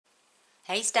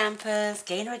Hey Stampers,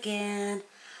 Gainer again.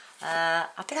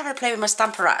 I've been having a play with my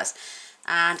Stamparatus,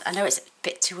 and I know it's a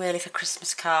bit too early for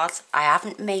Christmas cards. I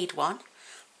haven't made one,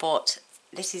 but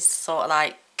this is sort of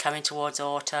like coming towards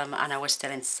autumn. I know we're still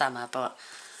in summer, but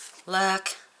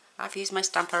look, I've used my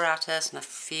Stamparatus and a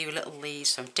few little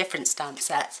leaves from different stamp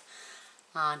sets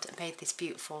and made this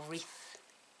beautiful wreath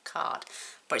card.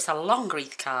 But it's a long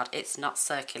wreath card, it's not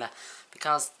circular,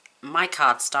 because my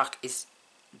cardstock is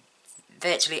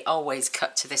virtually always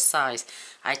cut to this size.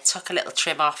 I took a little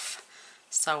trim off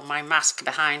so my mask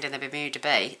behind in the Bermuda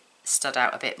Bay stood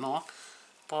out a bit more,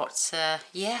 but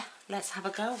yeah, let's have a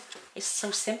go. It's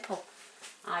so simple.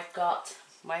 I've got,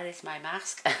 where is my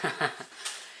mask?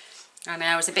 I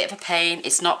know it's a bit of a pain,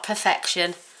 it's not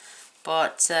perfection,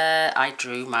 but I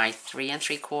drew my 3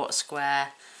 3/4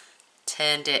 square,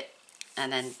 turned it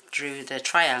and then drew the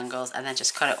triangles and then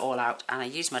just cut it all out, and I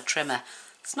used my trimmer.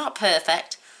 It's not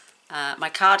perfect. My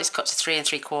card is cut to 3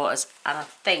 3/4, and I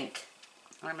think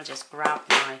I'm going to just grab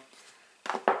my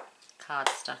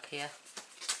cardstock here.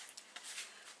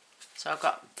 So I've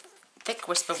got thick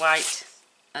Whisper White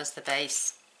as the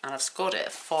base, and I've scored it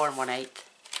at 4 1/8.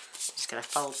 I'm just going to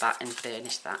fold that and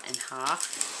burnish that in half.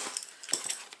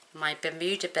 My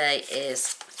Bermuda Bay is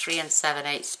 3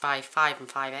 7/8 by 5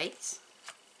 5/8.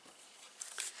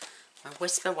 My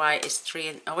Whisper White is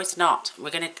 3 oh, it's not.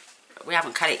 We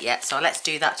haven't cut it yet, so let's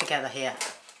do that together here.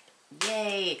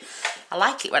 Yay! I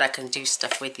like it when I can do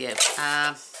stuff with you.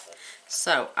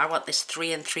 So I want this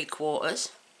 3 3/4,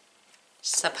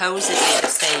 supposedly the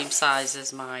same size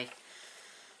as my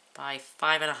by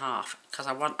 5 1/2, because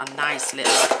I want a nice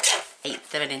little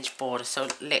 1/8 of an inch border. So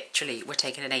literally, we're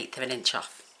taking an 1/8 of an inch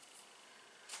off.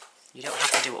 You don't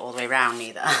have to do it all the way around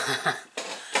either.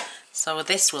 So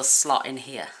this will slot in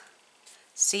here.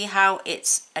 See how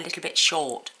it's a little bit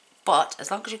short? But as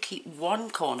long as you keep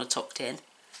one corner tucked in,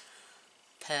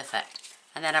 perfect.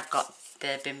 And then I've got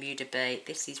the Bermuda Bay.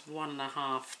 This is 1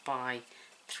 1/2 by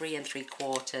 3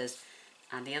 3/4,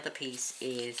 and the other piece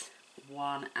is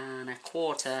 1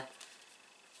 1/4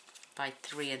 by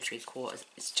 3 3/4.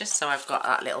 It's just so I've got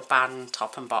that little band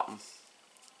top and bottom.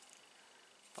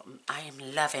 But I am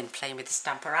loving playing with the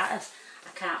Stamparatus.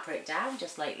 I can't put it down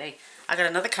just lately. I got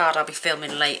another card I'll be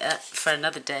filming later for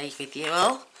another day with you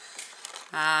all.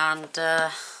 And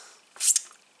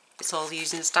it's all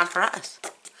using the Stamparatus.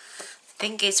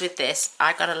 Thing is with this,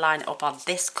 I've got to line it up on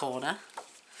this corner,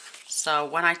 so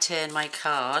when I turn my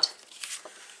card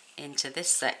into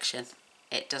this section,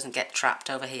 it doesn't get trapped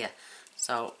over here.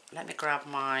 So let me grab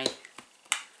my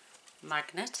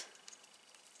magnet,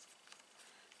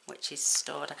 which is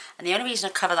stored, and the only reason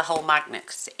I cover the whole magnet,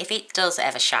 because if it does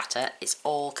ever shatter, it's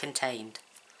all contained.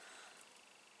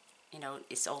 You know,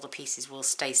 it's all the pieces will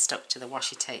stay stuck to the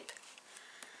washi tape.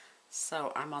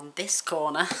 So I'm on this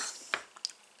corner.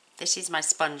 This is my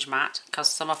sponge mat,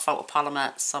 because some are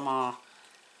photopolymer, some are,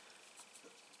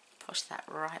 push that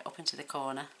right up into the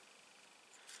corner,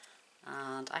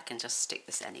 and I can just stick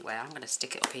this anywhere. I'm going to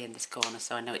stick it up here in this corner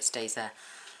so I know it stays there.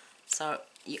 So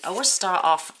you always start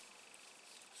off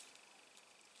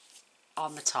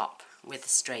on the top with the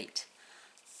straight.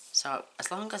 So as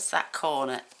long as that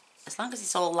corner, as long as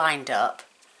it's all lined up,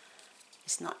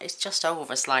 it's just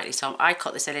over slightly, so I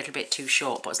cut this a little bit too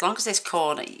short, but as long as this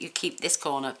corner, you keep this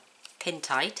corner pin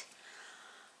tight,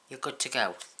 you're good to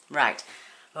go. Right,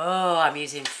 oh, I'm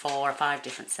using 4 or 5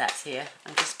 different sets here.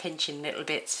 I'm just pinching little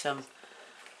bits from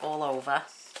all over.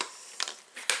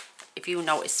 If you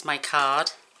notice my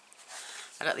card,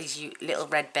 I got these little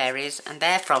red berries, and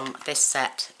they're from this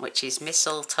set, which is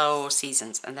Mistletoe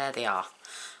Seasons, and there they are.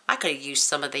 I could have used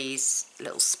some of these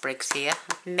little sprigs here.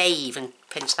 I may even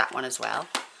pinch that one as well.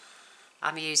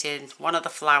 I'm using one of the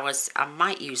flowers. I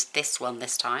might use this one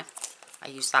this time. I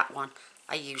use that one.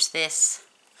 I use this.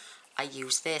 I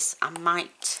use this. I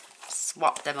might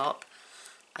swap them up.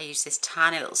 I use this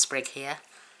tiny little sprig here.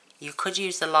 You could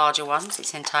use the larger ones.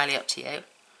 It's entirely up to you.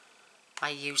 I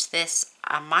use this.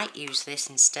 I might use this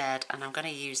instead, and I'm going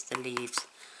to use the leaves.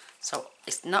 So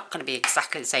it's not going to be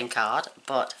exactly the same card,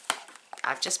 but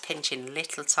I'm just pinching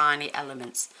little tiny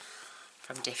elements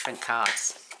from different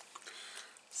cards.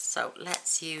 So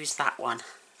let's use that one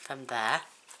from there.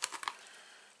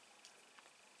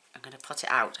 I'm going to put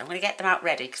it out. I'm going to get them out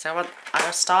ready, because I'm going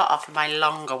to start off with my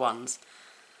longer ones.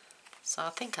 So I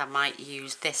think I might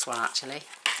use this one actually,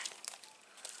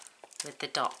 with the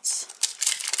dots.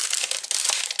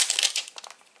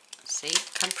 See,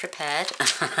 come prepared.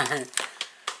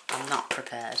 I'm not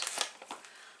prepared.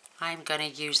 I'm going to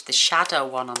use the shadow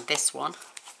one on this one,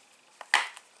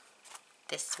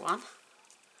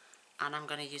 and I'm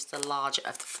going to use the larger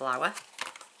of the flower,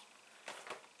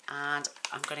 And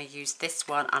I'm going to use this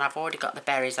one, and I've already got the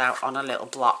berries out on a little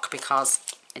block because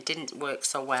it didn't work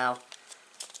so well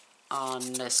on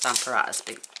the Stamparatus,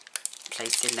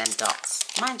 placing them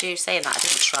dots. Mind you, saying that, I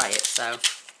didn't try it, so.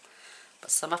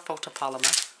 But some are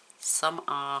photopolymer, some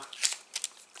are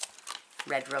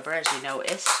red rubber, as you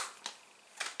notice.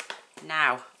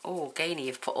 Now, oh, Gainey,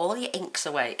 you've put all your inks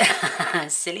away.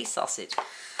 Silly sausage.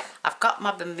 I've got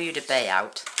my Bermuda Bay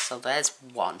out, so there's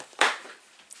one.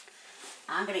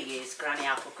 I'm going to use Granny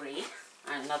Apple Green,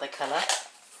 another colour.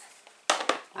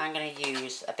 I'm going to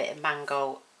use a bit of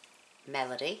Mango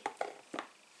Melody, a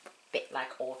bit like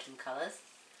autumn colours.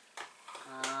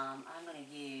 I'm going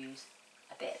to use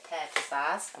a bit of Pear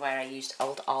Pizzazz, where I used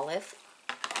Old Olive.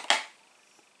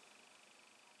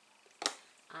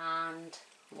 And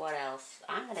what else?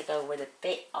 I'm going to go with a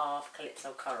bit of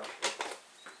Calypso Coral.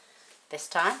 This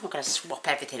time I'm going to swap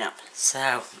everything up.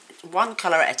 So, one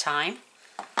colour at a time.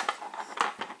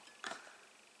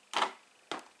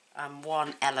 And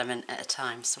one element at a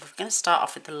time. So we're going to start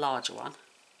off with the larger one.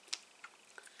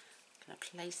 I'm going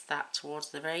to place that towards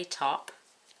the very top.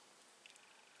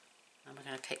 And we're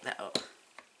going to pick that up.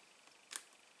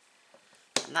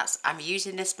 And that's, I'm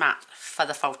using this mat for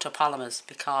the photopolymers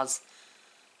because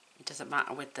it doesn't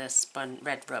matter with the spun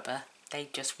red rubber. They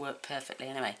just work perfectly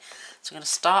anyway. So I'm going to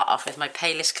start off with my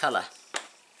palest colour.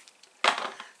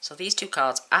 So these two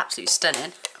cards, absolutely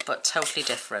stunning, but totally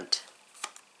different.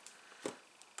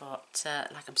 But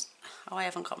oh, I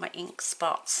haven't got my ink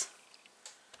spots.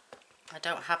 I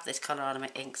don't have this colour on my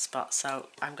ink spot, so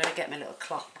I'm going to get my little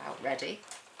cloth out ready.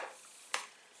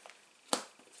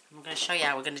 I'm going to show you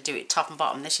how we're going to do it top and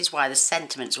bottom. This is why the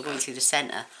sentiments are going through the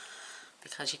centre,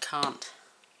 because you can't.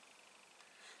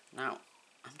 Now,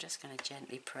 I'm just going to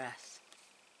gently press,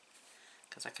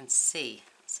 because I can see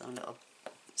some little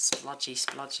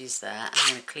splodgies there. I'm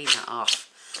going to clean that off.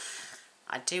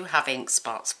 I do have ink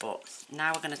spots, but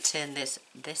now we're going to turn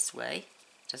this way.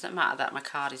 Doesn't matter that my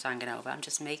card is hanging over, I'm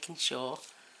just making sure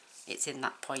it's in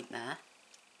that point there.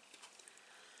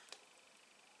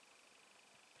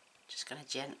 Just going to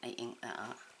gently ink that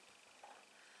up.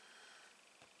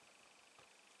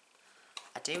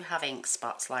 I do have ink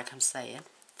spots, like I'm saying,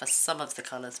 for some of the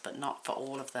colours, but not for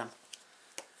all of them.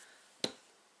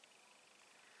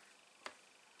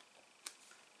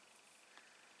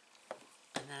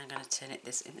 And then I'm going to turn it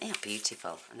this, they're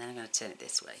beautiful, and then I'm going to turn it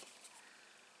this way,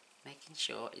 making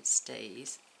sure it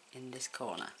stays in this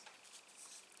corner.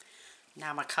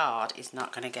 Now my card is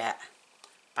not going to get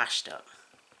bashed up.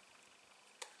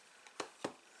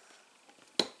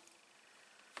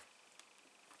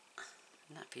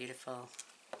 Isn't that beautiful?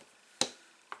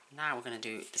 Now we're going to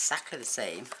do exactly the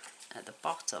same at the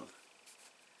bottom.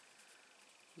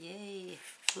 Yay!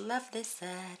 Love this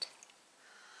set.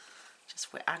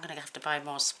 Just wait, I'm going to have to buy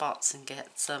more spots and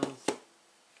get some.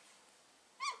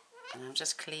 And I'm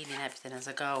just cleaning everything as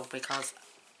I go because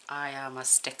I am a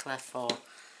stickler for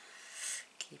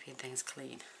keeping things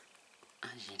clean,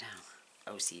 as you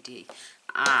know, OCD.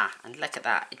 Ah, and look at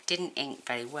that, it didn't ink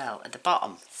very well at the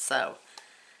bottom, so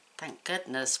thank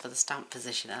goodness for the stamp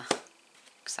positioner,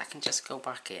 because I can just go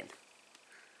back in.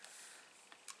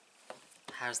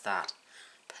 How's that?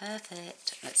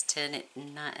 Perfect. Let's turn it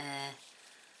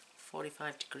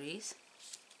 45 degrees.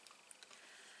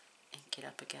 Ink it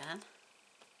up again.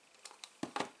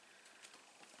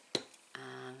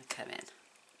 And come in.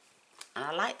 And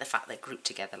I like the fact they're grouped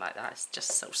together like that. It's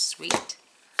just so sweet.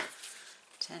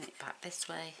 Turn it back this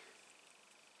way.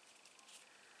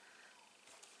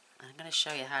 I'm going to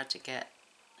show you how to get.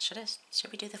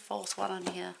 Should we do the fourth one on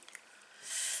here?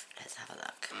 Let's have a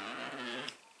look.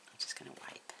 I'm just going to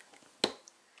wipe.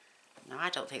 Now I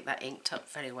don't think that inked up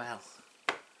very well.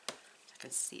 I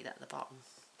can see that at the bottom.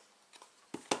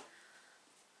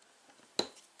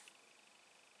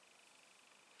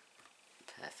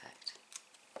 Perfect.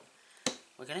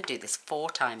 We're going to do this 4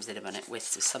 times in a minute with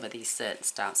some of these certain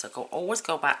stamps. So always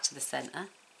go back to the centre.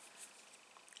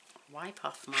 Wipe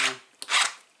off my. I'm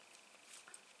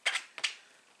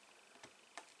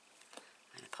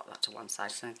going to pop that to one side,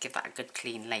 so I'm going to give that a good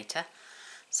clean later.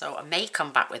 So I may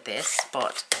come back with this,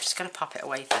 but I'm just going to pop it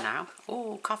away for now.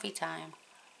 Ooh, coffee time.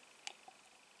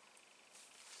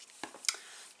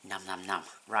 Nom nom nom.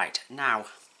 Right, now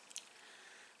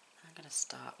I'm going to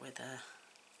start with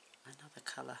another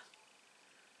colour.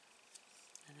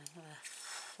 And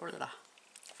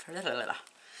another.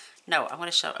 No, I'm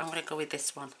going to go with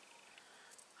this one.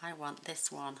 I want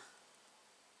this one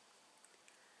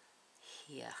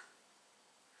here.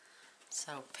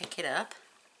 So pick it up.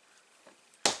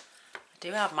 I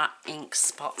do have my ink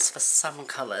spots for some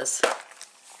colours.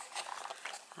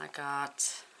 I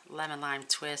got lemon lime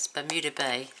twist, Bermuda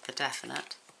Bay for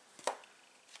definite.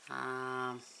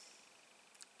 I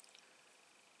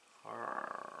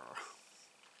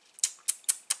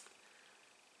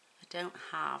don't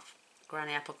have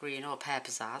Granny Apple Green or Pear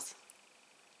Pizzazz.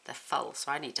 They're full,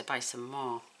 so I need to buy some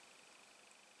more.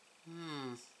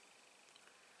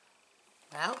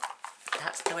 Well,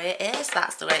 that's the way it is.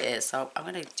 That's the way it is. So I'm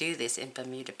going to do this in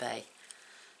Bermuda Bay.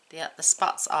 The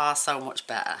spots are so much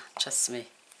better, trust me.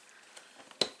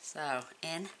 So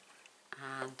in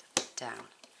and down.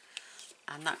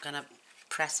 I'm not going to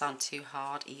press on too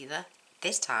hard either.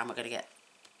 This time we're going to get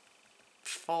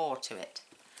 4 to it.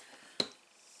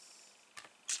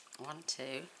 1, 2.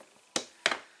 I'm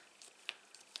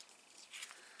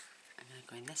going to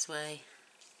go in this way.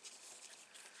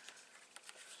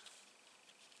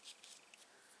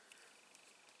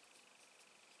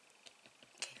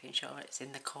 Keeping sure it's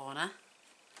in the corner.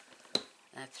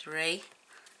 3.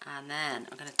 And then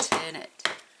I'm going to turn it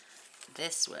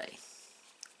this way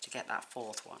to get that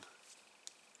 4th one.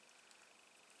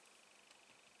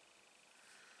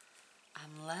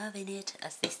 I'm loving it,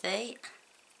 as they say.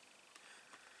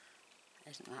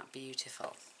 Isn't that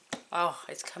beautiful? Oh,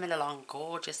 it's coming along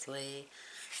gorgeously.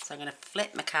 So I'm going to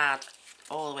flip my card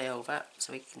all the way over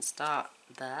so we can start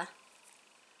there.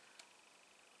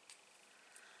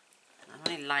 I'm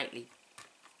only lightly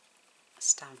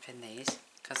stamping these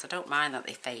because I don't mind that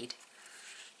they fade.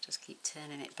 Just keep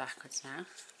turning it backwards now.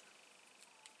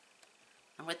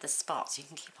 And with the spots you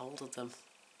can keep hold of them.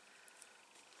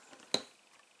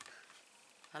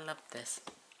 I love this.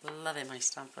 Loving my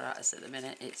Stamparatus at the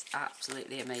minute. It's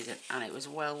absolutely amazing and it was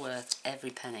well worth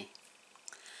every penny.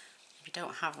 If you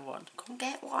don't have one, go and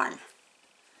get one.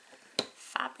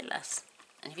 Fabulous.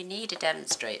 And if you need a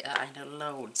demonstrator, I know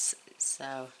loads.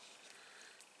 So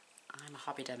I'm a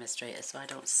hobby demonstrator, so I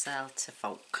don't sell to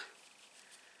folk.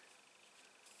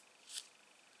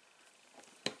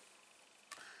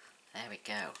 There we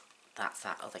go. That's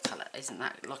that other colour. Isn't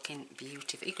that looking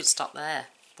beautiful? You could stop there,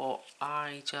 but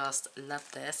I just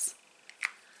love this.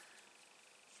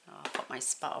 So I'll put my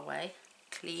spot away,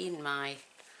 clean my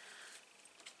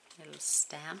little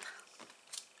stamp.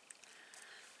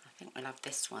 I think we'll have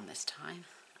this one this time.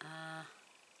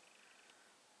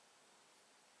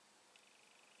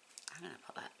 I'm going to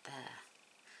put that there.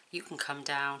 You can come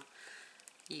down.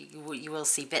 You will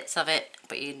see bits of it,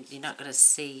 but you're not going to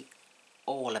see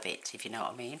all of it, if you know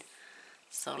what I mean.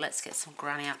 So let's get some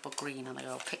Granny Apple Green on the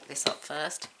go. Pick this up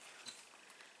first.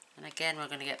 And again, we're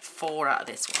going to get 4 out of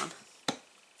this one.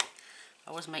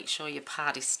 Always make sure your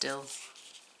pad is still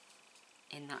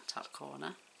in that top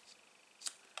corner.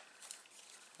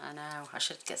 I know, I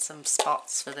should get some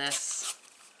spots for this.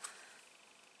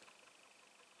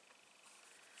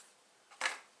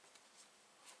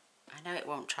 I know it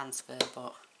won't transfer,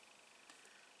 but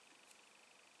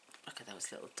look at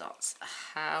those little dots.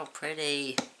 How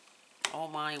pretty. Oh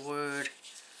my word.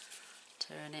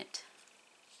 Turn it.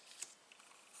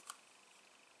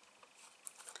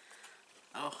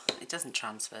 Oh, it doesn't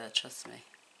transfer, trust me.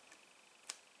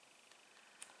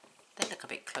 They look a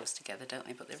bit close together, don't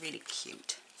they? But they're really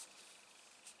cute.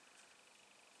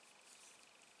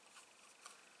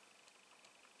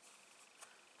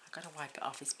 I've got to wipe it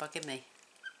off, it's bugging me.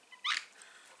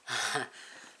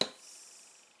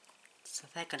 So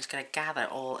they're just going to gather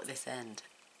all at this end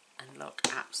and look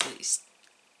absolutely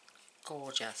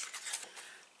gorgeous.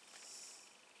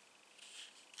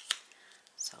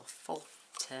 So full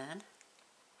turn.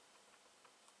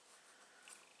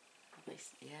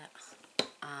 Yeah.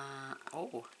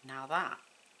 Oh, now that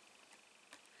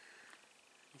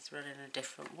is running a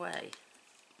different way.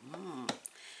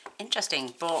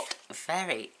 Interesting, but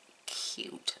very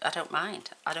cute. I don't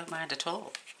mind. I don't mind at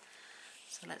all.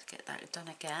 So let's get that done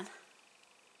again.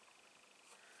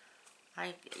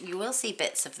 You will see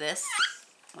bits of this.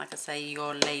 Like I say,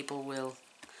 your label will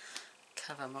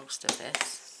cover most of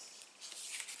this.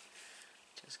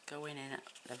 Just going in at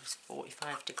those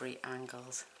 45-degree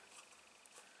angles.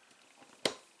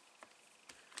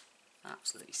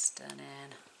 Absolutely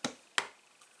stunning.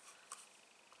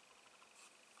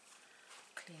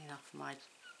 Cleaning off my...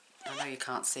 I know you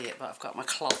can't see it, but I've got my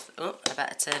cloth. Oh, I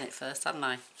better turn it first, hadn't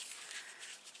I?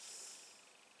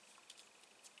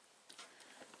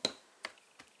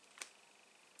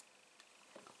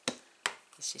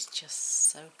 This is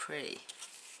just so pretty.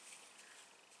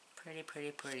 Pretty,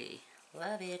 pretty, pretty.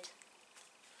 Love it.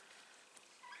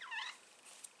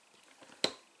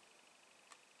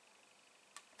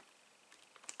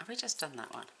 Have we just done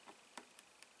that one?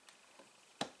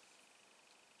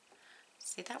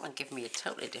 See, that one gave me a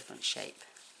totally different shape.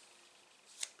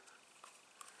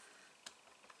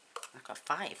 I've got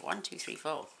 5. 1, 2, 3,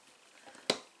 4.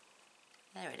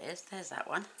 There it is, there's that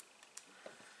one.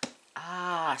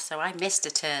 Ah, so I missed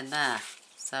a turn there.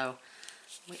 So,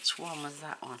 which one was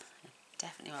that one? It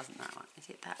definitely wasn't that one. Is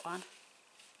it that one?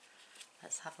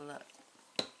 Let's have a look.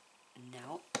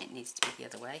 No, it needs to be the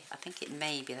other way. I think it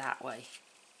may be that way.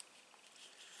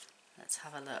 Let's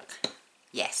have a look.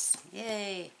 Yes,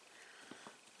 yay!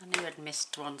 I knew I'd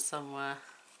missed one somewhere.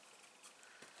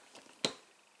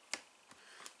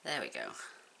 There we go.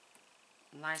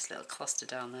 Nice little cluster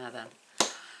down there then.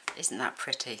 Isn't that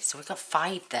pretty? So we've got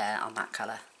 5 there on that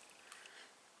colour.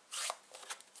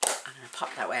 I'm going to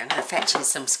pop that way. I'm going to fetch in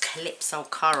some Calypso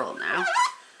Coral now.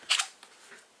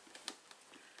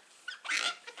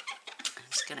 I'm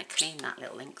just going to clean that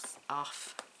little length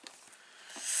off.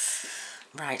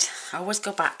 Right, I always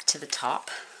go back to the top.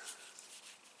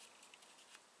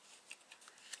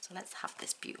 So let's have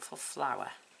this beautiful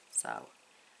flower. So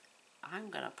I'm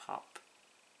going to pop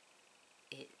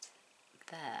it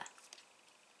there.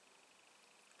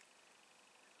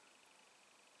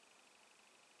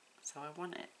 So I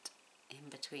want it in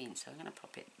between, so I'm going to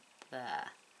pop it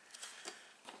there.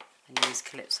 And use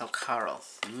Calypso Coral.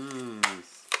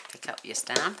 Pick up your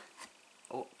stamp.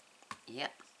 Oh,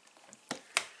 yep.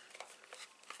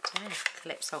 There's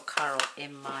Calypso Coral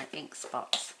in my ink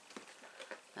spots.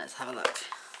 Let's have a look.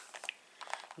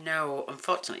 No,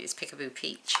 unfortunately it's Peekaboo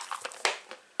Peach.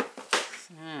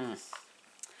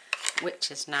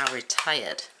 Which is now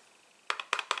retired.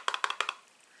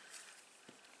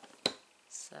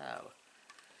 So,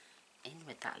 in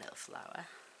with that little flower.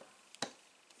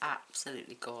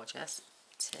 Absolutely gorgeous.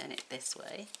 Turn it this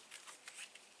way.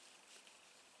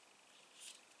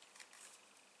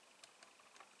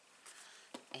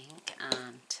 Ink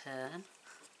and turn.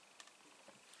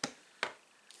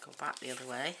 Go back the other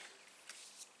way.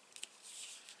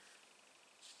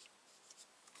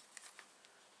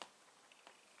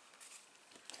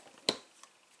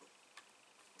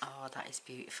 Oh, that is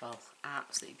beautiful.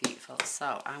 Absolutely beautiful.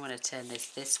 So I'm going to turn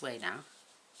this way now.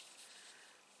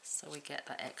 So we get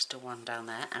that extra one down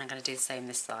there. And I'm going to do the same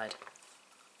this side.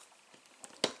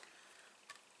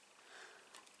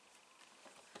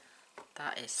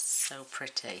 That is so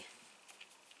pretty.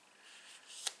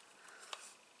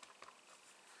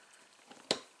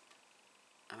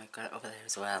 And we've got it over there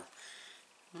as well.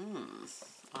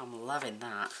 I'm loving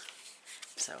that.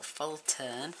 So full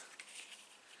turn.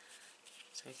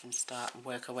 So we can start and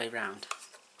work our way round.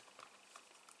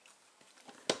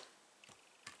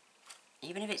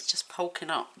 Even if it's just poking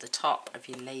up the top of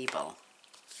your label,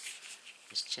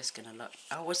 it's just going to look...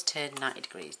 Always turn 90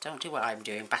 degrees. Don't do what I'm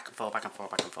doing, back and forth, back and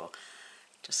forth, back and forth.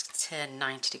 Just turn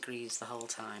 90 degrees the whole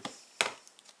time.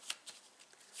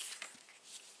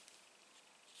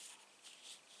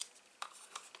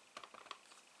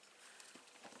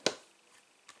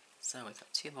 So we've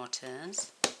got 2 more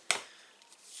turns.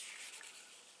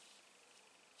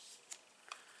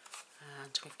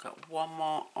 And we've got one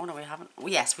more. Oh no, we haven't. Oh,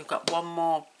 yes, we've got one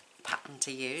more pattern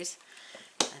to use.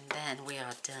 And then we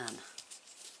are done.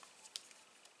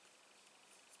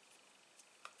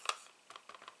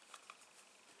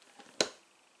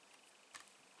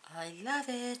 I love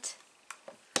it.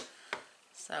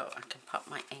 So I can pop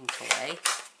my ink away.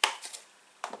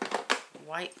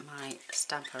 Wipe my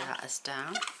Stamparatus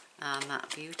down. And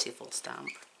that beautiful stamp.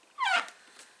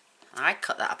 I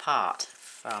cut that apart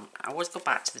from, I always go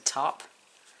back to the top.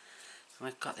 And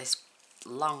we've got this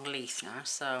long leaf now,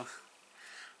 so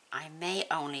I may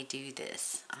only do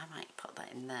this. I might put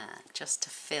that in there just to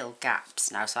fill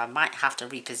gaps now, so I might have to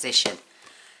reposition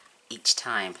each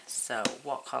time. So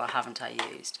what colour haven't I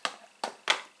used?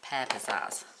 Pear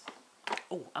Pizzazz.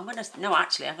 Oh, I'm going to, no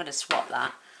actually I'm going to swap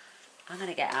that. I'm going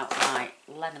to get out my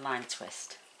lemon lime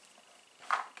twist.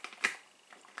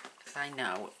 I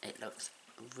know it looks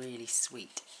really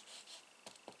sweet.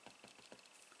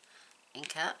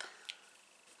 Ink up.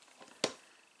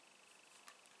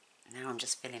 Now I'm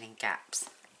just filling in gaps.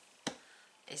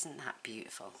 Isn't that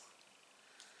beautiful?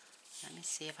 Let me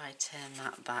see if I turn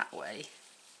that way.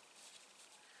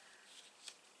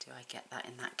 Do I get that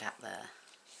in that gap there?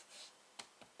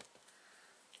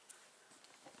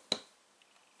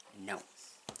 No.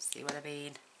 See what I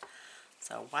mean?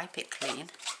 So wipe it clean.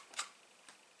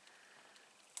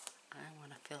 I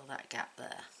want to fill that gap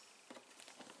there.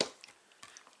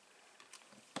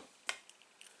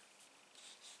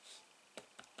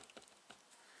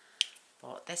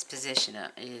 But this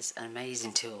positioner is an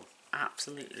amazing tool.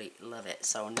 Absolutely love it.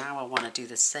 So now I want to do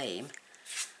the same.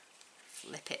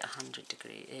 Flip it 100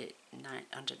 degrees,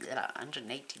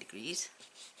 180 degrees.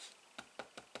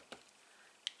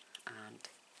 And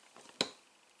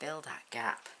fill that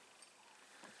gap.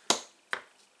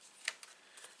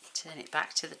 Turn it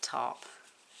back to the top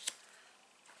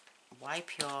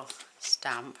wipe your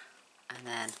stamp and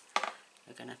then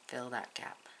we're going to fill that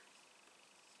gap.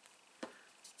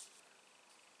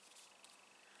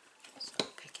 So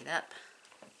pick it up,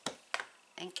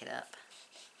 ink it up,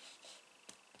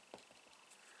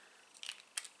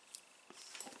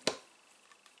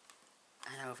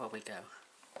 and over we go.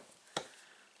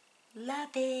 Love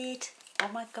it! Oh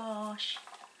my gosh,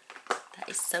 that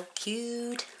is so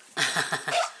cute.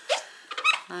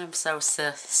 I'm so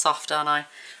soft, aren't I?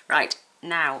 Right,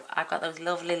 now I've got those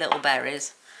lovely little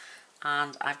berries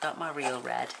and I've got my real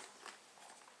red,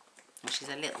 which is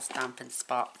a little Stampin'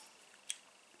 spot.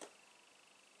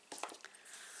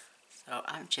 So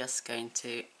I'm just going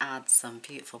to add some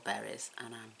beautiful berries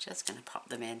and I'm just going to pop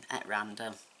them in at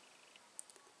random.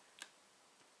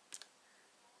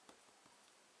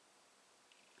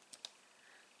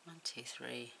 1, 2,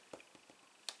 3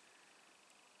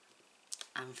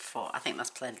 and 4. I think that's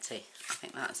plenty. I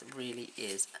think that really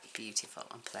is beautiful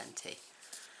and plenty.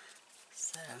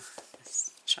 So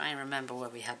let's try and remember where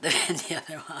we had them in the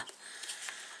other one.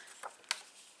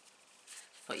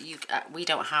 But we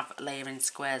don't have layering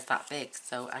squares that big,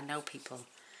 so I know people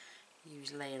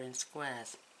use layering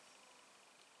squares.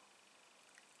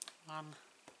 1,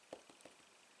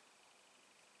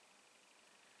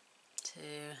 2,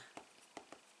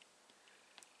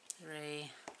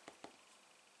 3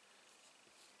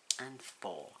 and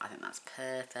 4. I think that's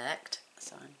perfect.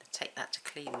 So I'm going to take that to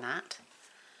clean that.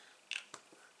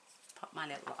 Pop my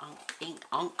little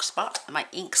ink spot.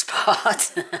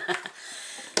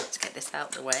 Let's get this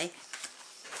out the way.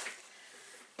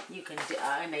 You can do,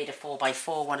 I made a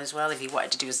 4x4 one as well if you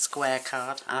wanted to do a square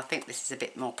card. And I think this is a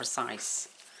bit more precise.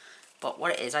 But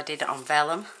what it is, I did it on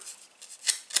vellum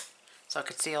so I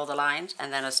could see all the lines,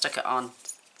 and then I stuck it on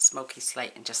smoky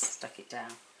slate and just stuck it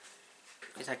down.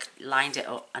 Because I lined it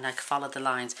up and I followed the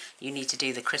lines. You need to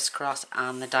do the crisscross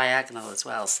and the diagonal as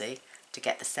well, see, to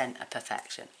get the centre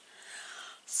perfection.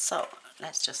 So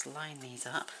let's just line these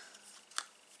up.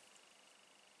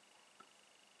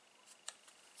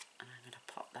 And I'm going to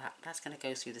pop that. That's going to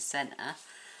go through the centre,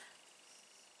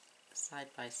 side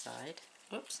by side.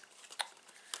 Whoops.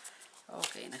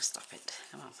 Okay, now stop it.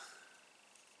 Come on.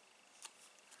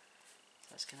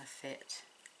 So it's going to fit.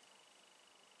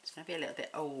 It's going to be a little bit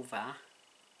over.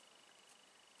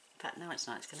 In fact, no, it's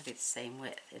not. It's going to be the same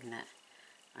width, isn't it?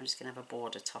 I'm just going to have a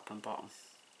border top and bottom.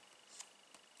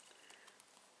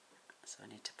 So I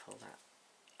need to pull that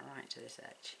right to this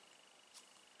edge.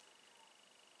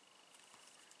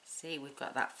 See, we've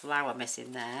got that flower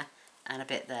missing there and a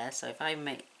bit there. So if I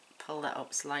pull that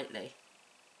up slightly,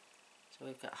 so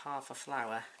we've got half a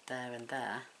flower there and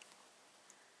there.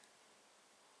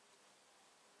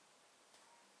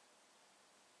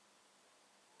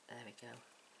 There we go.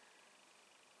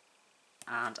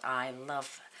 And I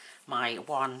love my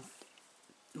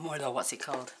what's it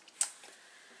called?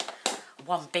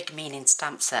 One Big Meaning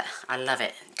stamp set. I love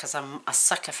it because I'm a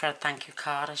sucker for a thank you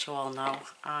card, as you all know.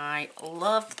 I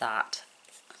love that.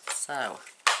 So I'm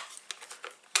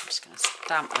just going to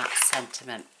stamp that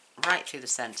sentiment right through the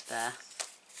centre there.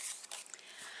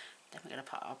 Then we're going to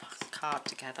put our card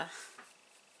together.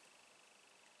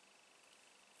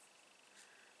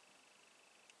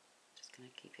 Just going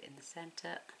to keep it in the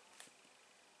centre.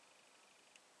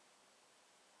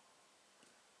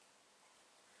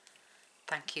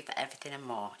 Thank you for everything and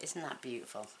more. Isn't that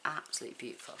beautiful? Absolutely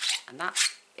beautiful. And that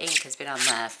ink has been on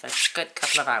there for a good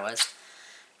couple of hours.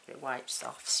 It wipes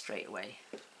off straight away.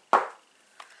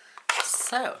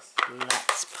 So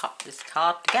let's pop this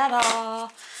card together.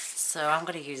 So I'm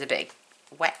going to use a bit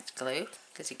of wet glue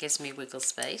because it gives me wiggle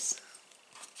space.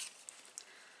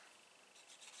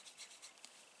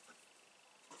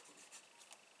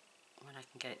 When I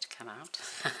can get it to come out.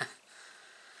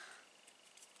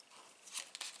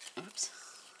 Oops.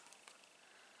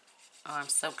 Oh, I'm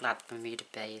so glad Bermuda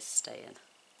Bay is staying.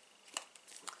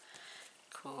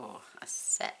 Cool. It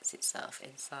sets itself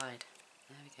inside.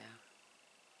 There we go.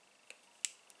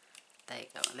 There you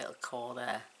go. A little core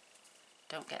there.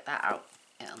 Don't get that out.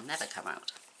 It'll never come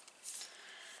out.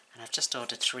 And I've just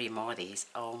ordered 3 more of these.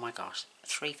 Oh my gosh.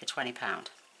 3 for £20.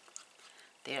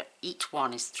 Each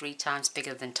one is 3 times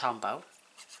bigger than Tombow.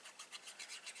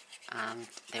 And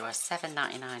they were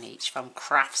 $7.99 each from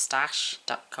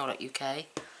craftstash.co.uk.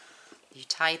 You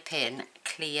type in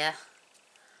clear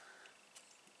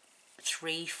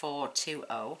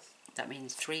 3420, that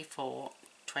means 3 for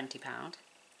 £20.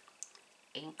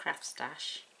 In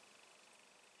Craftstash,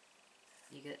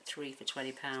 you get 3 for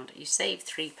 £20. You save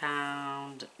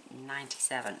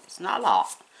 £3.97. It's not a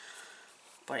lot,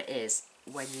 but it is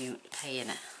when you pay in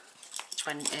it.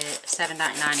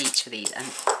 $7.99 each for these.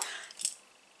 And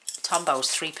Tombo's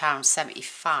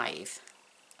 £3.75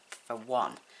 for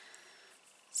one.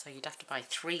 So you'd have to buy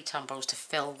 3 Tombos to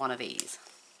fill one of these.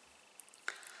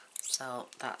 So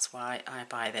that's why I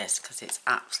buy this, because it's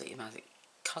absolutely amazing.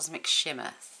 Cosmic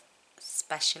Shimmer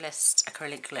Specialist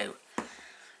Acrylic Glue.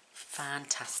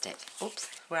 Fantastic. Oops,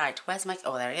 right, where's my,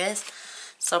 oh there it is.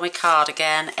 So my card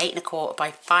again, 8 1/4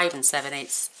 by 5 7/8,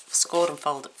 scored and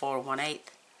folded at 4 1/8.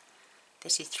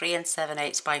 This is 3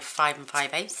 7/8 by 5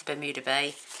 5/8, the Bermuda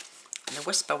Bay. And the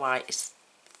Whisper White is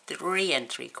 3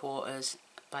 3/4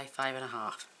 by 5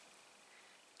 1/2.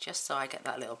 Just so I get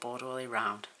that little border all the way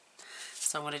round.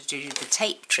 So I'm going to do the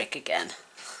tape trick again.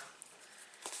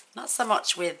 Not so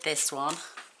much with this one,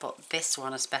 but this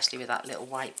one especially with that little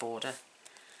white border.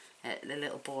 The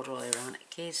little border all the way around. It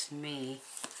gives me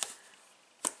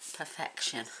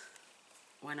perfection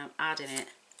when I'm adding it.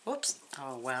 Whoops,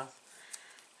 oh well,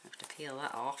 I have to peel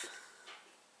that off.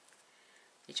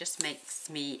 It just makes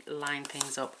me line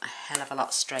things up a hell of a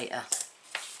lot straighter.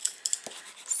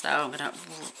 So I'm going to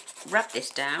rub this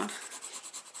down.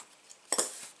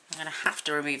 I'm going to have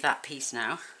to remove that piece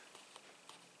now.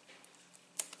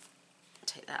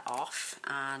 Take that off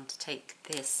and take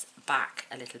this back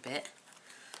a little bit.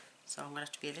 So I'm going to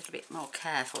have to be a little bit more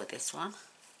careful with this one.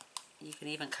 You can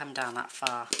even come down that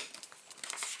far.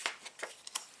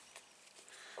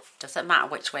 Doesn't matter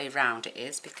which way round it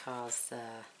is, because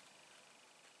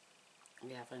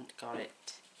we haven't got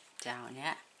it down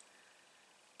yet.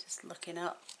 Just looking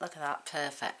up, look at that,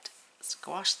 perfect.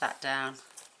 Squash that down,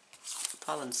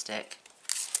 pull and stick,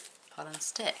 pull and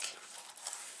stick.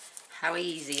 How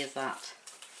easy is that?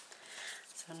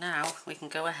 So now we can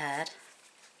go ahead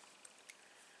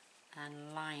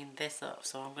and line this up.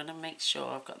 So I'm going to make sure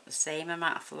I've got the same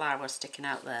amount of flour sticking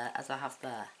out there as I have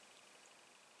there.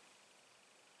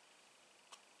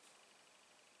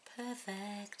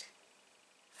 Perfect.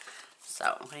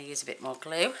 So I'm going to use a bit more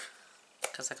glue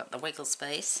because I got the wiggle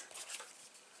space.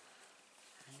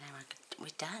 And now we're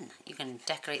done. You can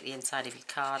decorate the inside of your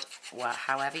card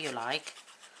however you like.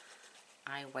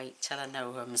 I wait till I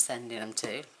know who I'm sending them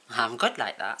to. I'm good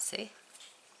like that, see?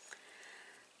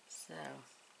 So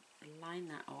line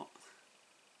that up,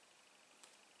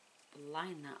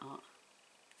 line that up,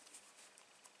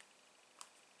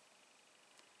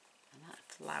 and that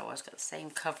flower's got the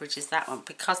same coverage as that one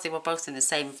because they were both in the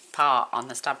same part on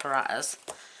the Stamparatus.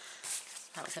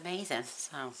 That was amazing.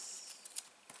 So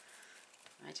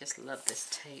I just love this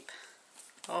tape.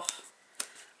 Oh,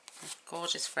 my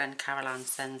gorgeous friend Caroline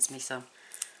sends me some,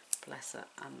 bless her,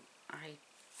 and I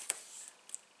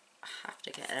have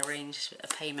to arrange a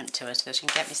payment to her so she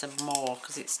can get me some more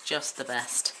because it's just the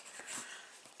best.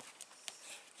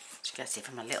 She gets it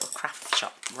from a little craft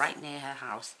shop right near her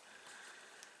house,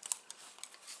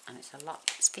 and it's a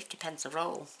lot. It's 50p a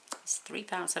roll. It's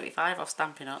 £3.75 off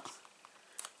Stampin' Up.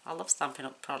 I love Stampin'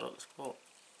 Up products, but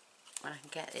when I can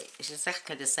get it, it's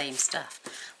exactly the same stuff.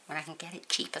 When I can get it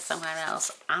cheaper somewhere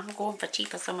else, I'm going for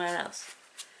cheaper somewhere else.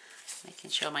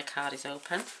 Making sure my card is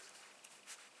open.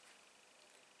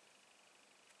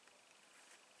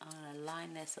 I'm going to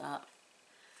line this up.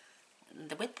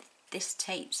 With this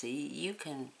tape, see, you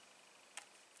can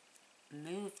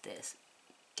move this,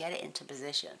 get it into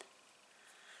position,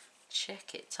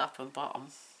 check it top and bottom,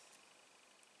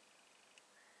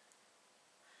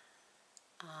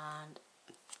 and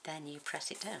then you press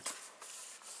it down.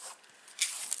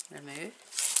 Remove,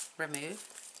 remove,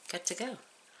 good to go.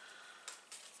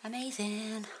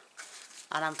 Amazing.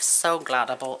 And I'm so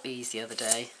glad I bought these the other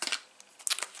day.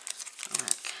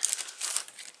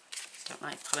 Don't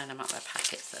like pulling them out of their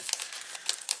packets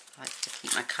though. I like to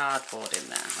keep my cardboard in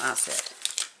there. That's it.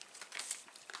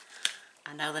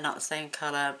 I know they're not the same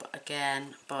colour,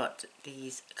 but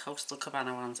these Coastal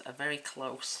Cabana ones are very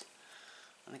close.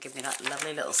 And they give me that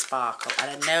lovely little sparkle.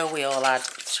 And I know we all had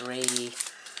 3,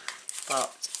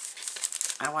 but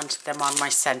I wanted them on my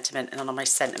sentiment and on my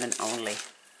sentiment only.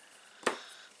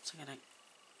 So I'm going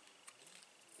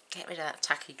to get rid of that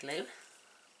tacky glue.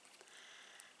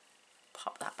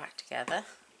 Pop that back together,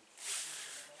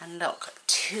 and look,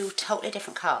 2 totally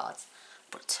different cards,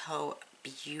 but 2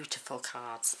 beautiful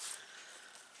cards.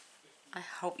 I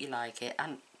hope you like it,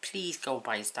 and please go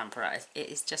buy Stamparatus. It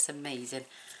is just amazing.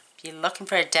 If you're looking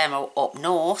for a demo up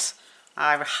north,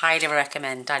 I highly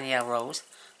recommend Danielle Rose.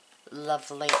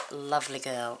 Lovely, lovely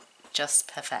girl,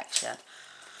 just perfection.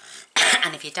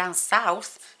 And if you're down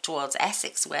south towards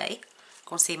Essex way,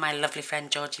 go and see my lovely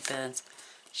friend Georgie Burns.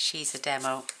 She's a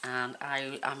demo, and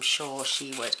I'm sure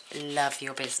she would love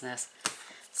your business.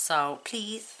 So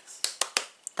please,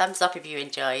 thumbs up if you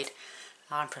enjoyed.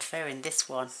 I'm preferring this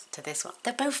one to this one.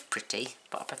 They're both pretty,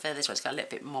 but I prefer this one. It's got a little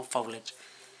bit more foliage.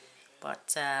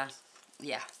 But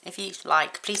yeah, if you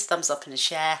like, please thumbs up and a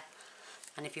share.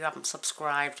 And if you haven't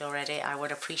subscribed already, I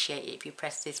would appreciate it if you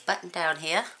press this button down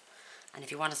here. And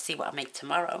if you want to see what I make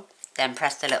tomorrow, then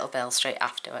press the little bell straight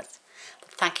afterwards.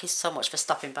 But thank you so much for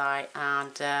stopping by,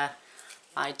 and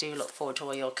I do look forward to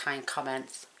all your kind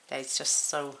comments. It's just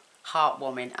so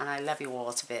heartwarming, and I love you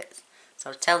all to bits.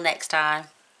 So till next time,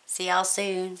 see y'all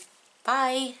soon.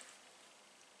 Bye.